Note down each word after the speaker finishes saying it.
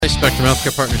Spectrum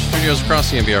Healthcare Partners Studios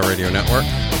across the NBR Radio Network.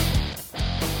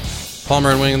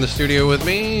 Palmer and Wing in the studio with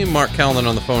me. Marc Calnan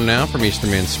on the phone now from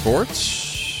Eastern Maine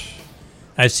Sports.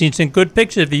 I've seen some good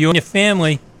pictures of you and your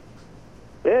family.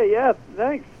 Yeah,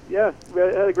 thanks. Yeah, we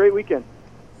had a great weekend.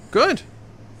 Good.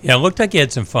 Yeah, it looked like you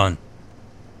had some fun.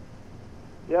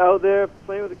 Yeah, out there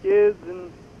playing with the kids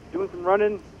and doing some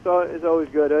running, so it's always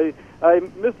good. I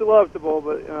missed the Lobster Bowl,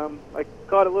 but I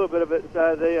caught a little bit of it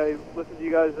Saturday. I listened to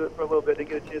you guys for a little bit. Didn't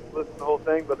get a chance to listen to the whole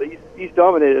thing, but the East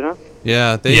dominated, huh?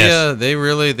 Yeah,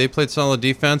 they played solid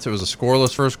defense. It was a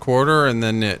scoreless first quarter, and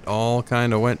then it all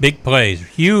kind of went big plays,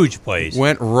 huge plays.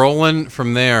 Went rolling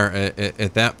from there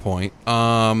at that point.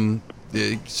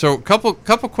 So couple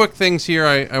quick things here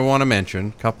I want to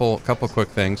mention. Couple quick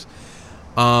things.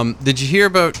 Did you hear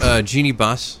about Jeannie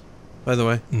Buss? By the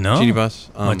way, no. Jeannie Buss.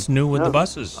 What's new with the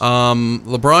buses?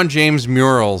 LeBron James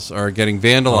murals are getting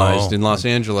vandalized in Los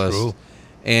Angeles. True.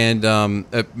 And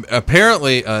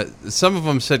apparently, some of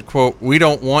them said, quote, "We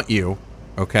don't want you."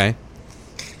 Okay.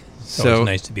 So it's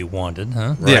nice to be wanted,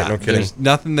 huh? Right, yeah, no kidding. There's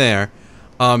nothing there.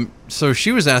 So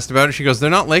she was asked about it. She goes, "They're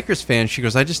not Lakers fans." She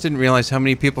goes, "I just didn't realize how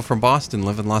many people from Boston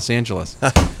live in Los Angeles."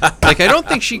 Like, I don't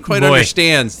think she quite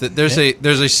understands that there's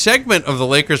a segment of the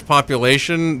Lakers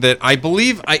population that I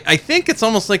believe I think it's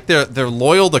almost like they're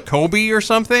loyal to Kobe or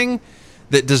something,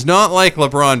 that does not like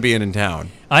LeBron being in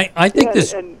town. I think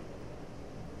this. And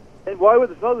why would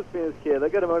the Celtics fans care? They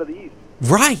got him out of the East.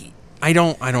 Right. I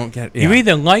don't get it. Yeah. You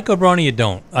either like LeBron or you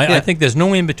don't. I think there's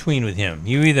no in between with him.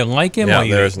 You either like him or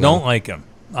you don't like him.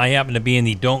 I happen to be in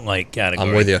the don't like category.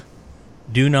 I'm with you.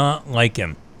 Do not like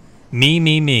him.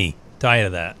 Me. Tired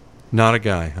of that. Not a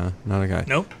guy, huh? Not a guy.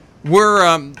 Nope.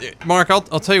 We're Mark. I'll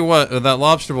tell you what. That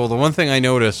Lobster Bowl. The one thing I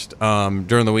noticed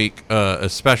during the week,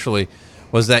 especially,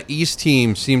 was that East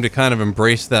team seemed to kind of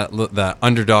embrace that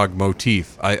underdog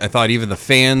motif. I thought even the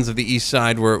fans of the East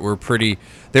side were pretty.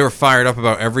 They were fired up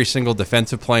about every single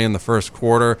defensive play in the first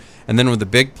quarter, and then when the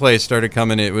big plays started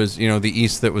coming, it was the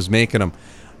East that was making them.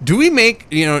 Do we make,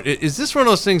 is this one of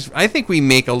those things? I think we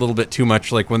make a little bit too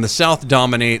much. Like when the South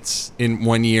dominates in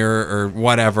one year or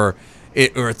whatever,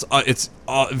 it's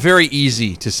very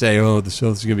easy to say, oh, the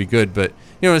South's going to be good. But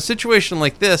in a situation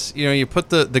like this, you put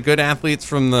the good athletes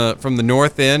from the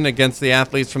North in against the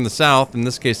athletes from the South. In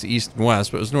this case, the East and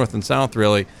West, but it was North and South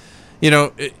really.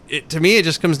 To me, it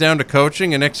just comes down to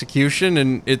coaching and execution,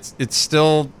 and it's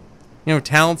still,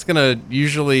 talent's going to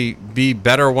usually be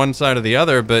better one side or the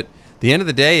other, but at the end of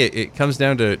the day, it comes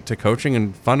down to coaching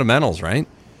and fundamentals, right?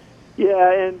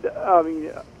 Yeah, and I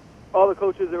mean, all the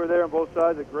coaches that were there on both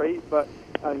sides are great, but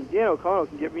I mean, Dan O'Connell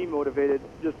can get me motivated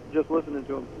just listening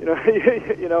to him.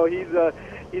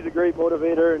 He's a great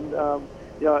motivator, and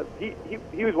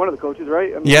he was one of the coaches,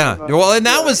 right? I mean, well, and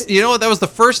that was that was the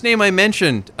first name I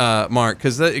mentioned, Mark,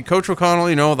 because Coach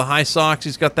O'Connell, the high socks,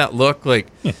 he's got that look, like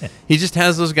he just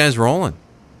has those guys rolling.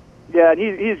 Yeah, and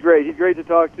he's great. He's great to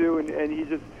talk to, and he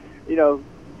just.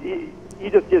 He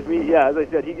just gives me, as I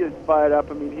said, he gets fired up.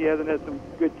 I mean, he hasn't had some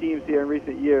good teams here in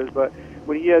recent years, but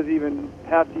when he has even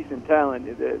half-decent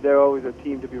talent, they're always a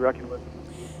team to be reckoned with.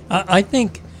 I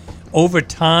think over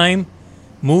time,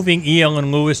 moving E.L.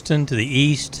 and Lewiston to the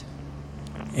east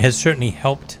has certainly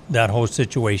helped that whole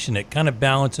situation. It kind of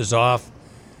balances off,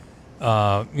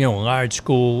 large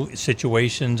school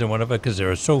situations and whatever, because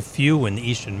there are so few in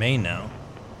Eastern Maine now.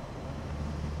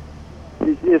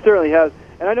 It certainly has.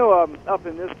 And I know up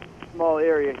in this small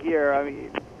area here, I mean,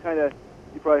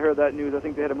 you probably heard that news. I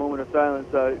think they had a moment of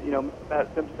silence.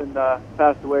 Matt Simpson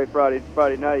passed away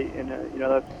Friday night, and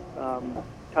that's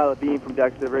Tyler Beam from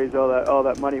Dexter raised all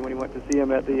that money when he went to see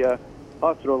him at the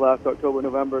hospital last October,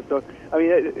 November. So I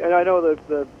mean, and I know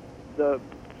that the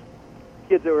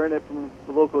kids that were in it from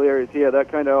the local areas here,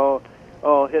 that kind of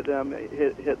all hit them,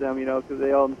 because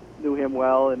they all knew him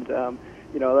well, and.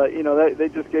 They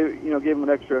just gave him an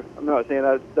extra. I'm not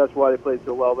saying that's why they played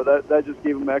so well, but that just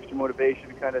gave them extra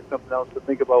motivation, kind of something else to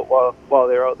think about while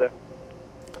they're out there.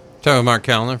 Talking with Marc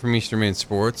Calnan from Eastern Maine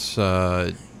Sports,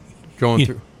 going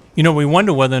through. We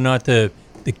wonder whether or not the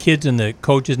kids and the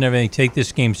coaches and everything take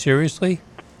this game seriously.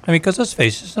 I mean, because let's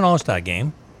face it, it's an all-star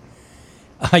game.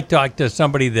 I talked to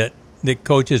somebody that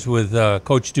coaches with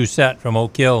Coach Doucette from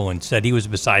Oak Hill and said he was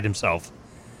beside himself.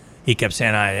 He kept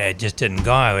saying, I just didn't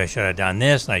go. I should have done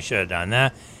this, and I should have done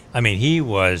that. I mean, he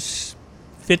was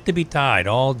fit to be tied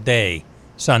all day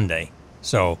Sunday.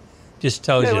 So just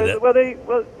tells you that.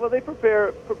 Well, they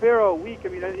prepare all week. I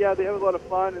mean, they have a lot of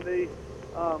fun and they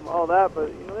all that,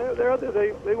 but they're out there.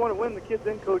 They want to win. The kids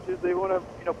and coaches, they want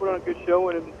to put on a good show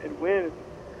and win.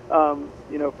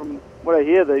 From what I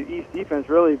hear, the East defense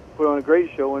really put on a great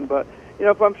showing. But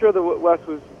I'm sure the West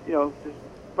was just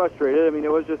frustrated. I mean,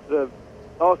 it was just a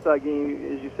all-star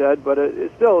game, as you said, but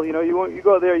it's still, you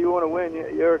go out there, you want to win.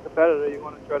 You're a competitor. You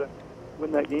want to try to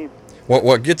win that game.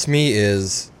 What gets me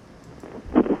is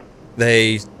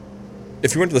if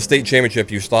you went to the state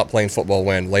championship, you stop playing football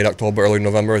when? Late October, early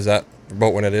November? Is that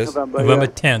about when it is? November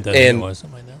 10th, I think it was,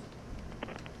 something like that.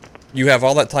 You have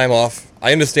all that time off.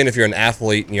 I understand if you're an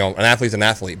athlete, an athlete's an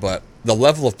athlete, but the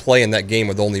level of play in that game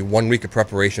with only 1 week of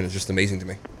preparation is just amazing to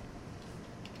me.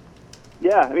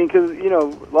 Yeah, I mean, because, a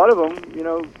lot of them,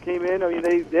 came in, I mean,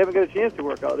 they haven't got a chance to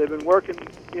work out. They've been working,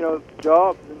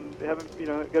 jobs, and they haven't,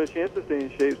 got a chance to stay in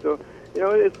shape. So,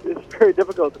 it's very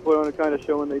difficult to put on the kind of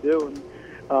showing they do, and,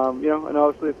 and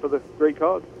obviously for the great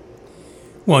cause.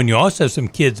 Well, and you also have some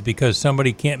kids, because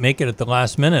somebody can't make it at the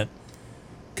last minute,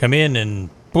 come in and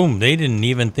boom, they didn't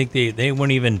even think they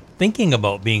weren't even thinking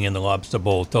about being in the Lobster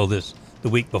Bowl till the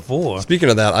week before. Speaking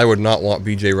of that, I would not want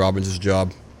B.J. Robbins'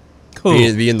 job. Cool.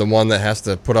 Being the one that has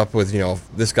to put up with,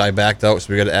 this guy backed out,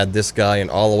 so we got to add this guy,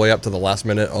 and all the way up to the last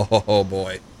minute. Oh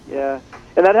boy. Yeah,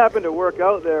 and that happened to work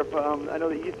out there. I know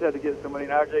the East had to get somebody,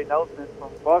 R.J. Nelson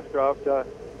from Foxcroft.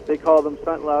 They called him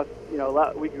stunt last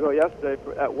week ago yesterday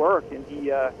at work, and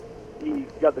he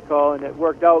got the call, and it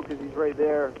worked out because he's right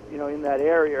there, in that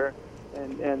area.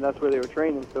 And that's where they were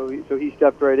training, so he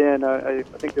stepped right in. I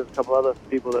think there's a couple other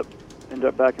people that ended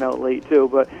up backing out late too,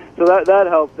 but so that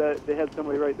helped that they had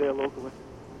somebody right there locally.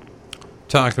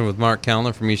 Talking with Marc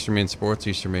Calnan from Eastern Maine Sports,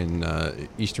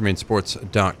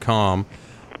 easternmainsports.com.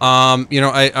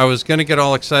 I was going to get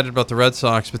all excited about the Red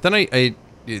Sox, but then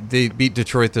they beat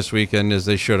Detroit this weekend, as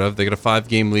they should have. They got a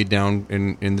 5-game lead down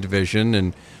in the division,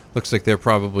 and looks like they're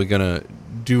probably going to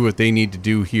do what they need to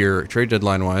do here trade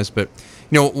deadline wise. But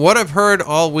what I've heard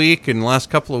all week and the last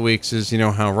couple of weeks is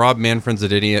how Rob Manfred's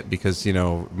an idiot because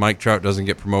Mike Trout doesn't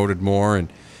get promoted more,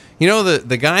 and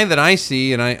the guy that I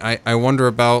see and I wonder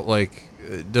about, like,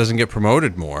 doesn't get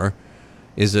promoted more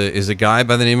is a guy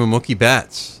by the name of Mookie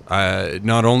Betts.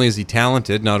 Not only is he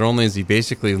talented, not only is he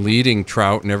basically leading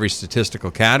Trout in every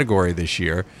statistical category this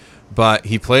year, but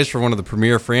he plays for one of the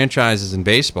premier franchises in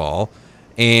baseball.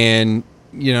 And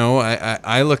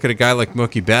I look at a guy like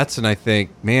Mookie Betts and I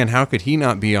think, man, how could he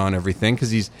not be on everything?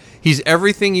 Because he's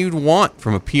everything you'd want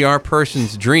from a PR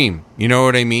person's dream. You know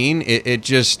what I mean? It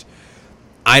just,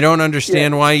 I don't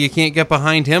understand why you can't get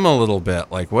behind him a little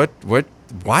bit. Like what? Yeah.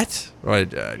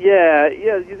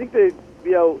 You think they'd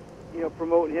be out,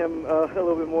 promoting him a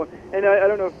little bit more? And I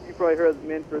don't know if you probably heard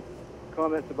Manfred's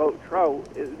comments about Trout.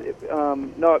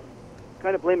 Not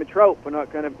kind of blaming Trout for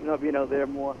not being out there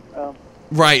more.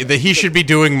 Right, that he should be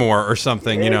doing more or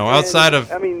something, outside of...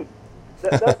 I mean,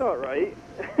 that's not right.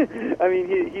 I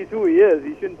mean, he's who he is.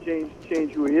 He shouldn't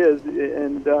change who he is.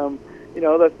 And,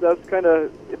 that's kind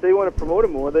of... If they want to promote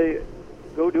him more, they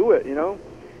go do it, And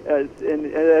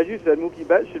as you said, Mookie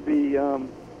Betts should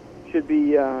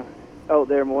be out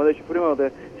there more. They should put him out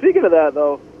there. Speaking of that,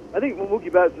 though, I think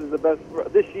Mookie Betts is the best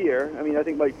this year. I mean, I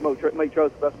think Mike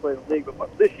Trout's the best player in the league,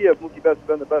 but this year Mookie Betts has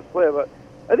been the best player, but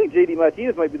I think J.D.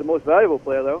 Martinez might be the most valuable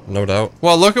player, though. No doubt.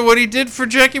 Well, look at what he did for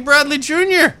Jackie Bradley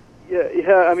Jr.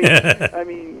 Yeah. I mean,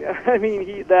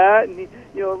 he that, and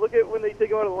look at when they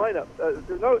take him out of the lineup.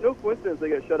 There's no coincidence they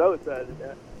got shut out Saturday.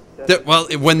 Well,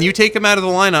 when you take him out of the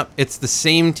lineup, it's the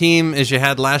same team as you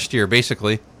had last year,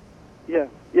 basically. Yeah,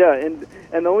 and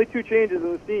the only two changes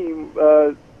in this team,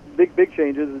 big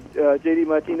changes, is J.D.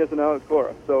 Martinez and Alex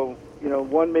Cora. So.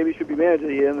 One maybe should be manager of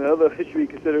the year, and the other should be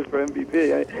considered for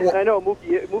MVP. I know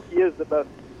Mookie is the best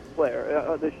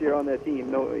player this year on that team.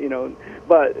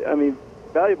 But I mean,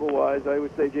 valuable-wise, I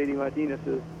would say J.D. Martinez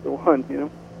is the one.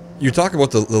 You talk about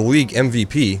the league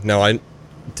MVP. Now, I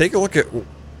take a look at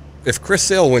if Chris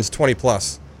Sale wins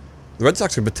 20+, the Red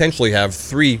Sox could potentially have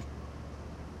 3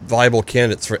 viable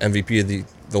candidates for MVP of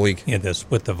the league. Yeah, they'll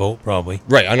split the vote probably.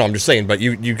 Right, I know. I'm just saying, but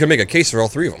you can make a case for all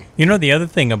 3 of them. The other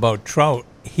thing about Trout.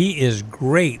 He is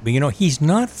great, but he's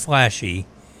not flashy.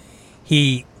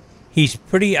 He's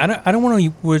pretty. I don't want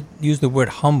to use the word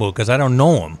humble because I don't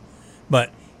know him, but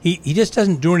he just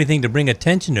doesn't do anything to bring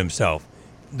attention to himself.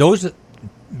 Those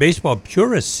baseball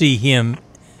purists see him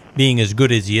being as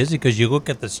good as he is because you look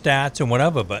at the stats and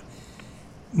whatever. But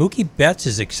Mookie Betts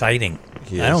is exciting.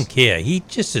 I don't care. He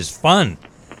just is fun.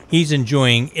 He's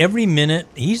enjoying every minute.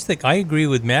 I agree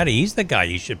with Matty. He's the guy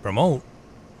you should promote.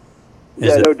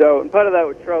 No doubt. And part of that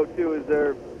with Trout, too, is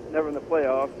they're never in the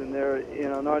playoffs, and they're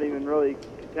not even really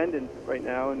contending right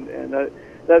now, and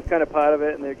that's kind of part of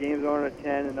it, and their games aren't at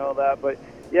 10 and all that. But,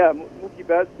 yeah, Mookie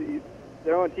Betts,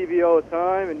 they're on TV all the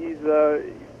time, and he's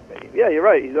you're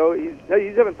right. He's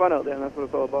having fun out there, and that's what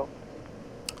it's all about.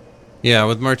 Yeah,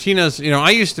 with Martinez, I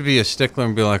used to be a stickler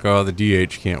and be like, oh, the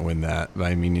DH can't win that.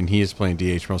 I mean, and he is playing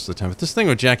DH most of the time. But this thing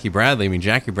with Jackie Bradley,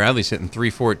 Jackie Bradley's hitting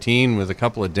 314 with a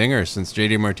couple of dingers since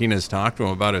J.D. Martinez talked to him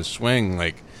about his swing.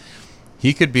 Like,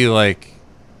 he could be like,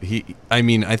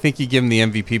 I think you give him the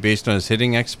MVP based on his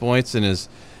hitting exploits and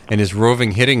his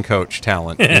roving hitting coach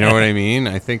talent. You know what I mean?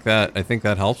 I think that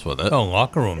helps with it. Oh,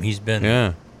 locker room, he's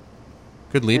been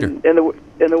good leader.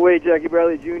 And the way Jackie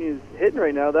Bradley Jr. is hitting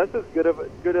right now, that's as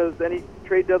good as any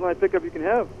trade deadline pickup you can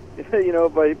have.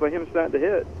 By him starting to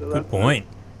hit. So good point.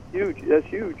 Huge. That's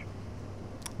huge.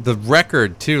 The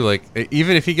record too, like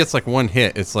even if he gets like one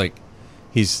hit, it's like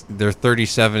they're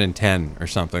 37-10 or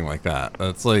something like that.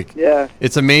 That's like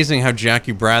it's amazing how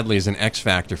Jackie Bradley is an X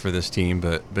factor for this team,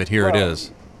 but here it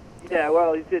is. Yeah,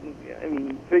 well, he's hitting.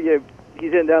 Figure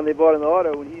he's hitting down the bottom of the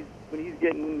auto when he's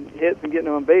getting hits and getting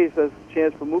on base. That's a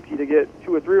chance for Mookie to get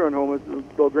 2 or 3 run homers,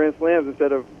 go grand slams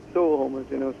instead of solo homers.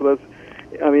 So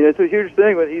it's a huge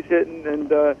thing when he's hitting,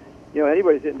 and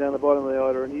anybody's hitting down the bottom of the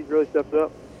order, and he's really stepped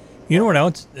up. You know what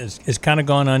else is kind of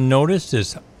gone unnoticed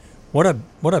is what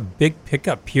a big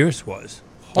pickup Pierce was.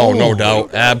 Oh, no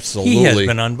doubt, absolutely. He has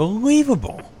been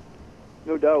unbelievable.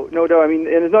 No doubt. And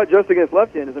it's not just against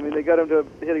left-handers. They got him to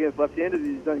hit against left-handers.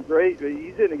 He's done great. But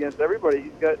he's hitting against everybody.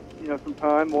 He's got some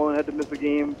time. Mullen had to miss a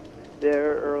game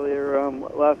there earlier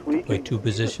last week. Played 2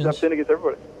 positions. Stepped in against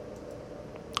everybody.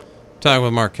 Talking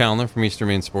with Marc Calnan from Eastern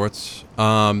Maine Sports.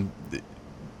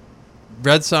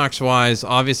 Red Sox-wise,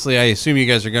 obviously, I assume you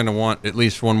guys are going to want at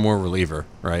least one more reliever,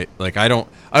 right? Like I don't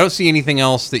see anything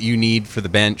else that you need for the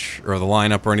bench or the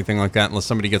lineup or anything like that, unless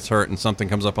somebody gets hurt and something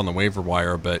comes up on the waiver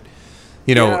wire. But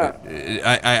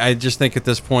I just think at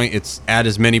this point it's add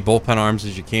as many bullpen arms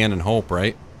as you can and hope,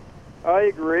 right? I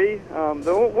agree.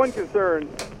 The one concern,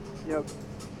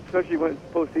 especially when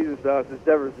postseason starts, is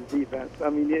Devers' defense.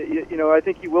 I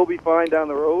think he will be fine down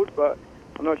the road, but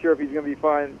I'm not sure if he's going to be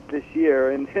fine this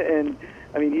year. And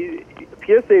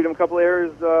Pierce saved him a couple of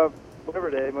errors,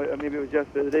 whatever day, maybe it was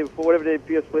yesterday, the day before, whatever day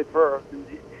Pierce played first.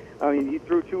 And he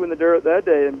threw 2 in the dirt that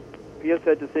day, and Pierce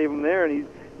had to save him there, and he's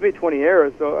made 20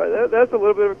 errors. So that's a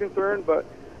little bit of a concern, but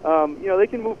they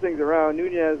can move things around.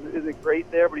 Nunez isn't great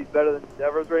there, but he's better than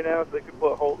Devers right now, so they could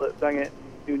put Holt at second,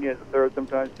 Nunez at third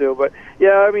sometimes too. But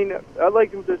I'd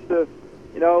like him just to,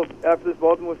 after this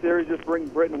Baltimore series, just bring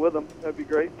Britton with him. That'd be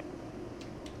great.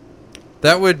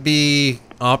 That would be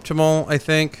optimal, I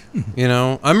think.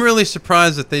 I'm really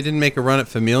surprised that they didn't make a run at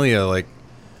Familia. Like,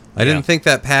 I didn't think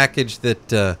that package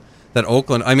that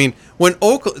Oakland. When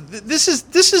Oakland, this is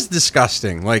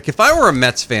disgusting. Like, if I were a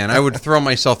Mets fan, I would throw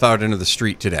myself out into the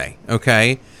street today.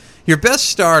 Okay, your best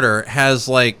starter has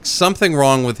like something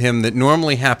wrong with him that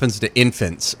normally happens to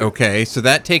infants. Okay, so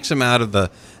that takes him out of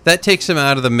the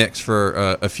mix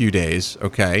for a few days.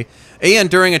 Okay.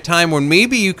 And during a time when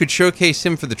maybe you could showcase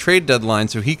him for the trade deadline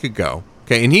so he could go.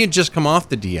 Okay, and he had just come off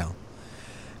the DL.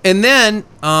 And then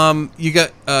you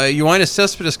got Yoenis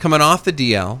Cespedes coming off the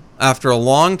DL after a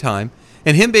long time,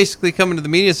 and him basically coming to the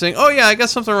media saying, oh, yeah, I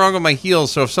got something wrong with my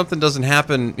heels, so if something doesn't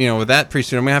happen with that pretty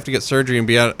soon, I'm going to have to get surgery and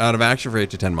be out of action for 8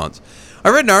 to 10 months. I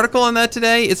read an article on that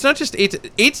today. It's not just 8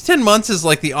 to 10 months is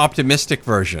like the optimistic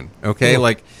version, okay? Cool.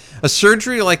 Like, a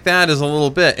surgery like that is a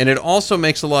little bit, and it also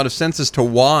makes a lot of sense as to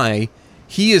why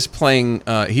he is playing.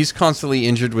 He's constantly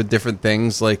injured with different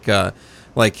things like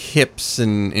hips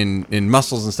and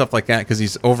muscles and stuff like that because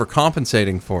he's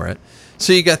overcompensating for it.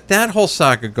 So you got that whole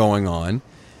saga going on,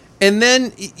 and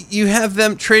then you have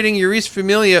them trading Uris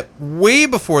Familia way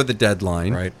before the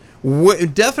deadline. Right.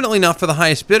 Definitely not for the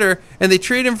highest bidder, and they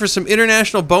trade him for some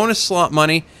international bonus slot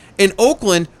money. In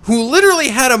Oakland, who literally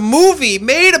had a movie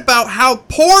made about how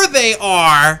poor they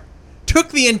are, took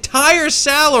the entire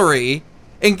salary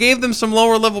and gave them some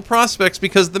lower level prospects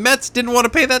because the Mets didn't want to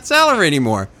pay that salary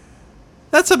anymore.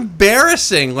 That's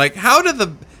embarrassing. Like, how do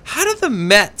the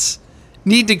Mets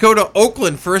need to go to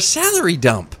Oakland for a salary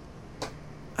dump?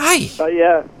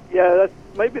 Yeah, that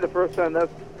might be the first time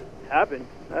that's happened.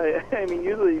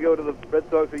 Usually you go to the Red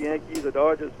Sox or Yankees or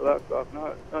Dodgers for that stuff,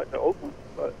 not to Oakland.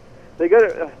 But they got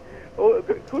it.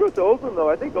 Kudos to Oakland, though.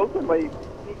 I think Oakland might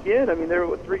sneak in. They're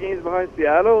 3 games behind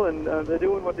Seattle, and they're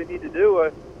doing what they need to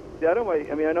do. Seattle might.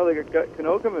 I know they got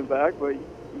Cano coming back, but you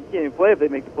can't even play if they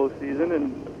make the postseason.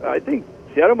 And I think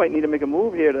Seattle might need to make a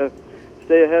move here to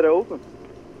stay ahead of Oakland.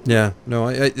 Yeah, no,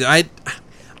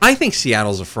 I think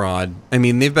Seattle's a fraud.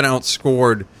 They've been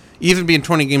outscored. Even being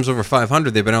 20 games over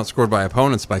 500, they've been outscored by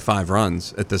opponents by 5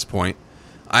 runs at this point.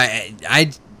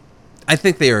 I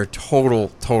think they are a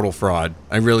total fraud.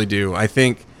 I really do. I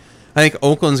think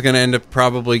Oakland's going to end up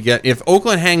if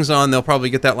Oakland hangs on, they'll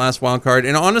probably get that last wild card.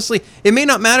 And honestly, it may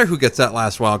not matter who gets that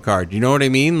last wild card. You know what I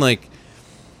mean? Like,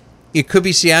 It could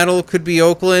be Seattle, it could be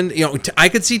Oakland. I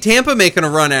could see Tampa making a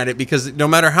run at it because no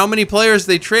matter how many players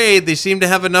they trade, they seem to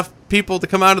have enough people to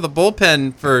come out of the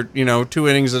bullpen for 2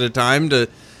 innings at a time to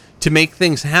make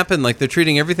things happen. Like they're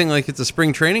treating everything like it's a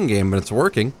spring training game, but it's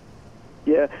working.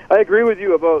 Yeah, I agree with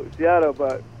you about Seattle,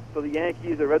 but for the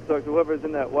Yankees or Red Sox, whoever's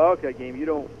in that wildcard game,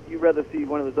 you'd rather see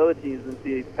one of those other teams than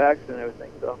see Paxton and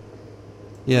everything. So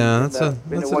yeah, that's a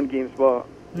one-game spot.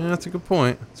 Yeah, that's a good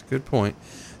point. That's a good point.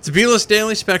 It's the Belis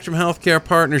Daily Spectrum Healthcare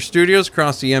Partner Studios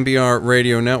across the MBR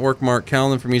Radio Network. Marc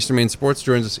Calnan from Eastern Maine Sports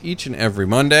joins us each and every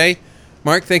Monday.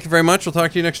 Mark, thank you very much. We'll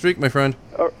talk to you next week, my friend.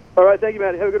 All right, thank you,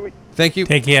 Matt. Have a good week. Thank you.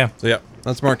 Take care. So, yeah,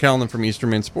 that's Marc Calnan from Eastern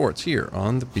Maine Sports here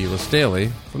on the Belis Daily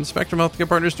from the Spectrum Healthcare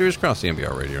Partner Studios across the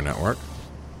MBR Radio Network.